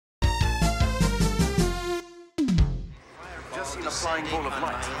seen a flying ball of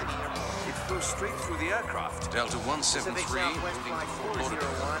light. It flew straight through the aircraft. Delta 173, moving to Fort Lauderdale.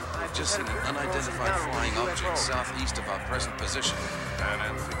 We've just seen an unidentified flying object southeast of our present position.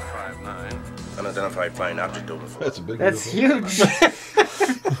 And 659. Unidentified flying object over. That's a big. That's huge.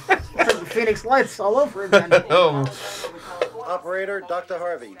 Phoenix Lights all over again. Oh. Operator, Dr.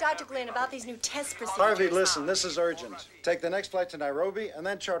 Harvey. Dr. Glenn, about these new test procedures. Harvey, listen, this is urgent. Take the next flight to Nairobi and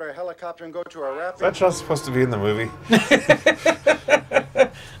then charter a helicopter and go to a rapid... That's not supposed to be in the movie.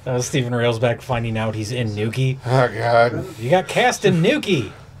 Stephen Railsback finding out he's in Nukie. Oh, God. You got cast in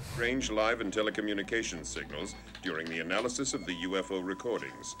Nukie. Range live and telecommunications signals during the analysis of the UFO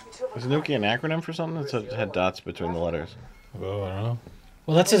recordings. Is Nukie an acronym for something? It had dots between the letters. Oh, I don't know.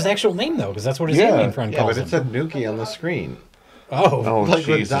 Well, that's his actual name, though, because that's what his alien friend calls him. Yeah, but it said Nukie on the screen. Oh, like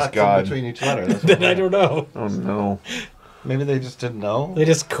Jesus, dots God. in between each letter. Then I don't know. Oh, no. Maybe they just didn't know. They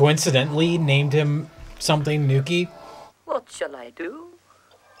just coincidentally named him something Nukie. What shall I do?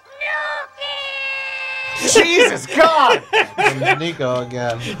 Jesus, God! Nico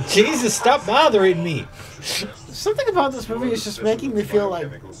again. Jesus, stop bothering me. Something about this movie is just making me feel like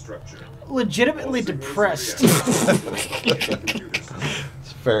legitimately depressed.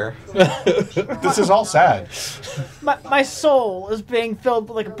 It's fair. This is all sad. My soul is being filled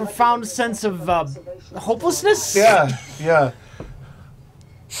with like a profound sense of hopelessness. Yeah, yeah.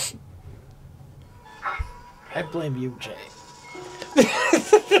 I blame you, Jay.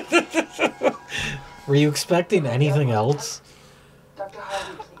 Were you expecting anything else?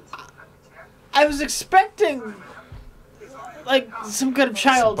 I was expecting like some kind of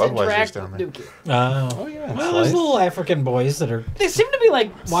child to Budweiser's interact down with there. Nukie. Oh, yeah. Well, there's little African boys that are They seem to be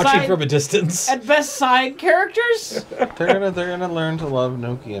like watching from a distance. at best side characters. They're gonna learn to love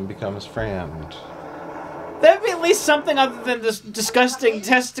Nukie and become his friend. That'd be at least something other than this disgusting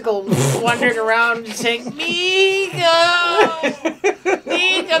testicle wandering around saying, Miko!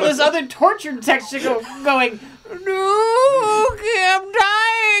 Miko! This other tortured testicle going, Nukie, I'm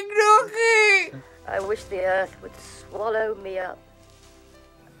dying, Nukie! I wish the earth would swallow me up.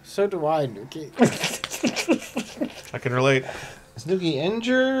 So do I, Nukie. I can relate. Is Nukie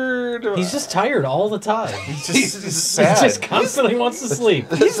injured? He's just tired all the time. He's sad. He just constantly wants to sleep.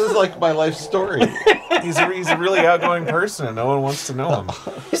 This is like my life story. He's a really outgoing person, and no one wants to know him.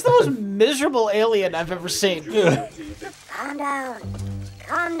 He's the most miserable alien I've ever seen. Calm down.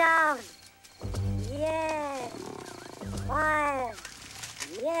 Calm down. Yeah. Quiet.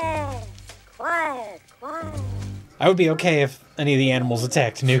 Yeah. Quiet. Quiet. I would be okay if any of the animals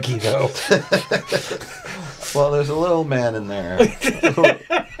attacked Nukie, though. Well, there's a little man in there. A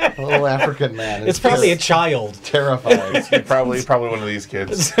little African man. It's probably a child. Terrified. Probably one of these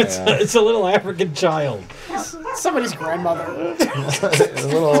kids. It's a little African child. Somebody's grandmother. A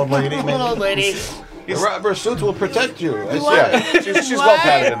little old lady. Maybe. Little old lady. The rubber suit will protect you. Yeah, she's well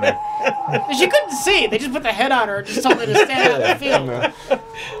padded in there. She couldn't see. They just put the head on her and just told her to stand out in the field.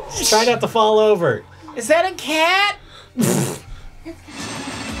 Try not to fall over. Is that a cat? Just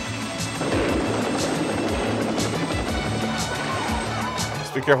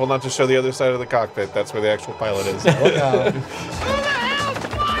be careful not to show the other side of the cockpit. That's where the actual pilot is. Look out.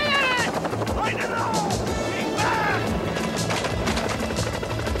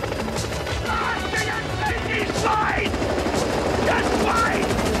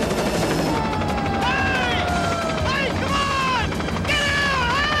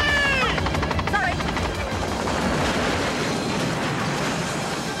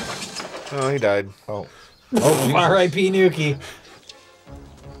 Oh, he died. Oh, R.I.P. Nukie.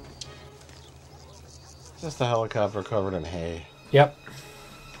 just a helicopter covered in hay. Yep.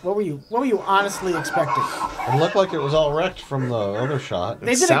 What were you honestly expecting? It looked like it was all wrecked from the other shot.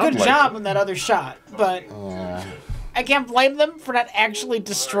 They did a good job in that other shot, but I can't blame them for not actually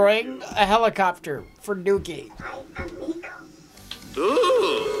destroying a helicopter for Nukie.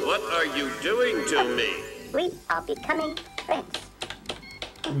 Ooh, what are you doing to me? We are becoming friends.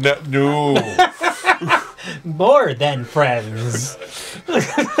 No. More than friends.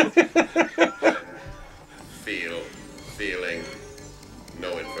 Feeling,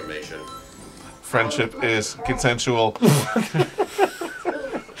 no information. Friendship is consensual.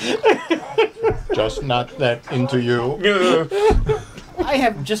 Just not that into you. I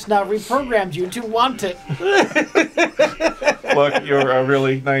have just now reprogrammed you to want it. Look, you're a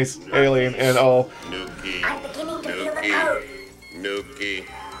really nice alien and all. Nukie. I'm beginning to feel the code. Nukie.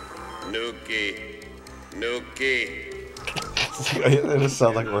 It just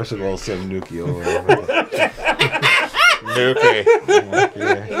sounds like Orson Welles saying Nukie over and over. Nukie.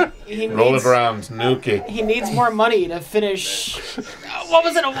 He Roll needs, it around. Nukie. he needs more money to finish. What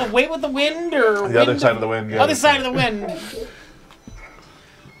was it? Away with the Wind or The other side of the wind. Yeah. Other side of the wind.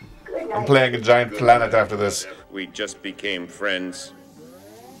 I'm playing a giant planet after this. We just became friends.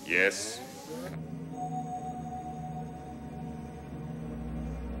 Yes?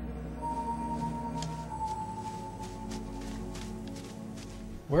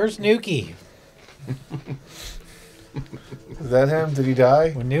 Where's Nukie? Is that him? Did he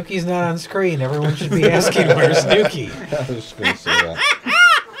die? When Nukie's not on screen, everyone should be asking, where's Nukie? I was just going to say that.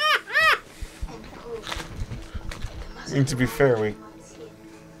 I mean, to be fair, we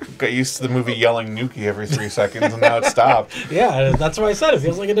got used to the movie yelling Nukie every 3 seconds, and now it stopped. Yeah, that's why I said it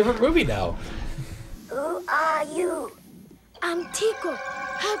feels like a different movie now. Who are you? I'm Tico.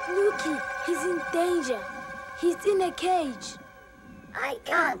 Help Nukie. He's in danger. He's in a cage. I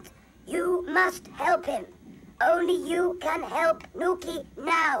can't. You must help him. Only you can help Nukie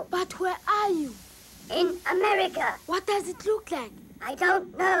now. But where are you? In America. What does it look like? I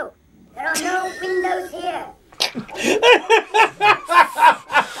don't know. There are no windows here.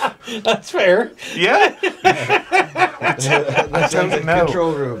 That's fair. Yeah? That sounds like No.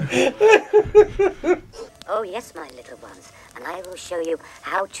 control room. Oh, yes, my little ones. And I will show you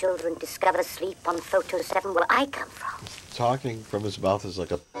how children discover sleep on Photo 7 where I come from. Talking from his mouth is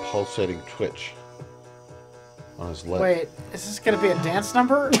like a pulsating twitch on his lip. Wait, is this gonna be a dance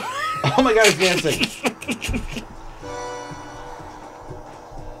number? Oh my god, he's dancing.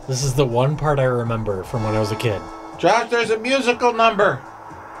 This is the one part I remember from when I was a kid. Josh, there's a musical number.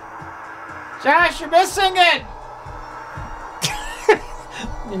 Josh, you're missing it!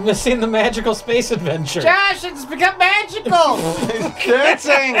 You're missing the magical space adventure. Josh, it's become magical! He's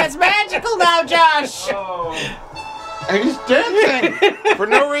dancing. It's magical now, Josh! And he's dancing for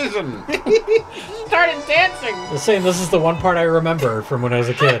no reason. Started dancing! I was saying this is the one part I remember from when I was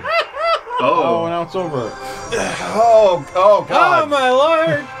a kid. Oh, now it's over. Oh God. Oh my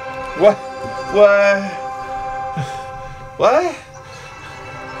lord! What? What?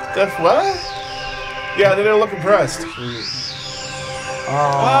 That's what? Yeah, they didn't look impressed.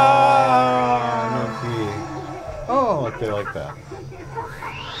 Oh, okay, like that.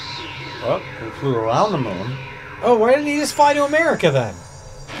 Well, we flew around the moon. Oh, why didn't he just fly to America then?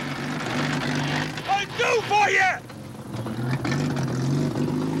 I do for you!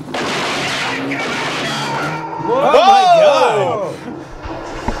 Oh my god!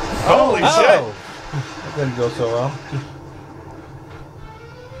 Holy shit! That didn't go so well.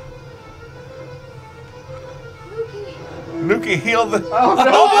 Nukie healed the. Oh, no.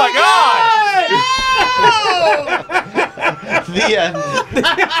 Oh my god! The end.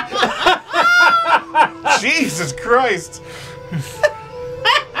 Jesus Christ!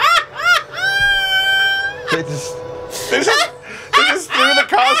 They just They just threw the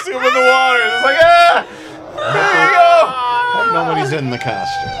costume in the water. It's like, ah! There you go! hope nobody's in the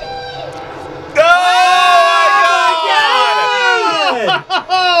costume.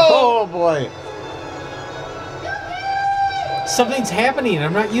 Oh boy. Something's happening.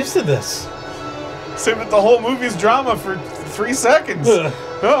 I'm not used to this. Save it the whole movie's drama for 3 seconds.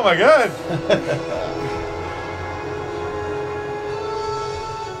 Oh my god.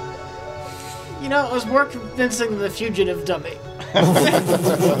 You know, it was more convincing than the fugitive dummy.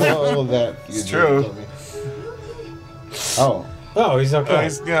 Oh, that. It's true. Oh. Oh, he's okay.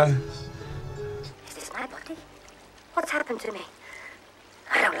 Yeah. Is this my body? What's happened to me?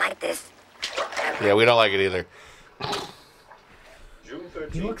 I don't like this. Yeah, we don't like it either. June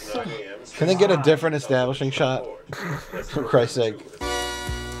 13th, 9 a.m. Can they get a different establishing shot? For Christ's sake.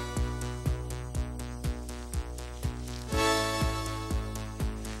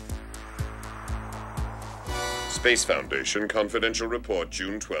 Space Foundation Confidential Report,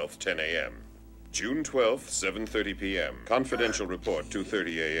 June 12th, 10 a.m. June 12th, 7:30 p.m. Confidential Report,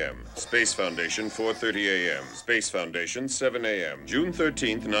 2:30 a.m. Space Foundation, 4:30 a.m. Space Foundation, 7 a.m. June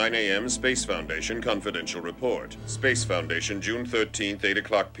 13th, 9 a.m. Space Foundation Confidential Report. Space Foundation, June 13th, 8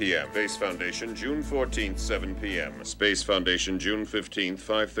 o'clock p.m. Space Foundation, June 14th, 7 p.m. Space Foundation, June 15th,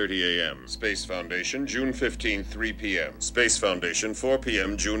 5:30 a.m. Space Foundation, June 15th, 3 p.m. Space Foundation, 4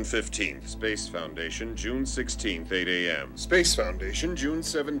 p.m. June 15th. Space Foundation, June 16th, 8 a.m. Space Foundation, June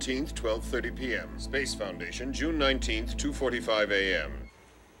 17th, 12:30 p.m. Space Foundation, June 19th, 2:45 a.m.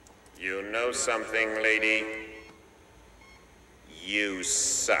 You know something, lady? You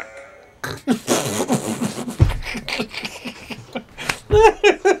suck.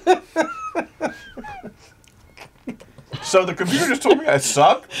 So the computer just told me I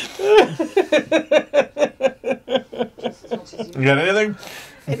suck? You got anything?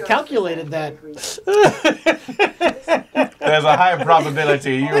 It calculated that. There's a high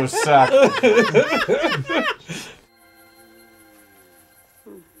probability you suck.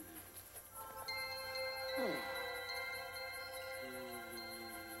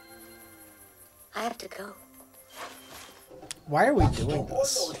 I have to go. Why are we doing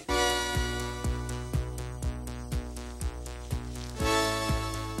this?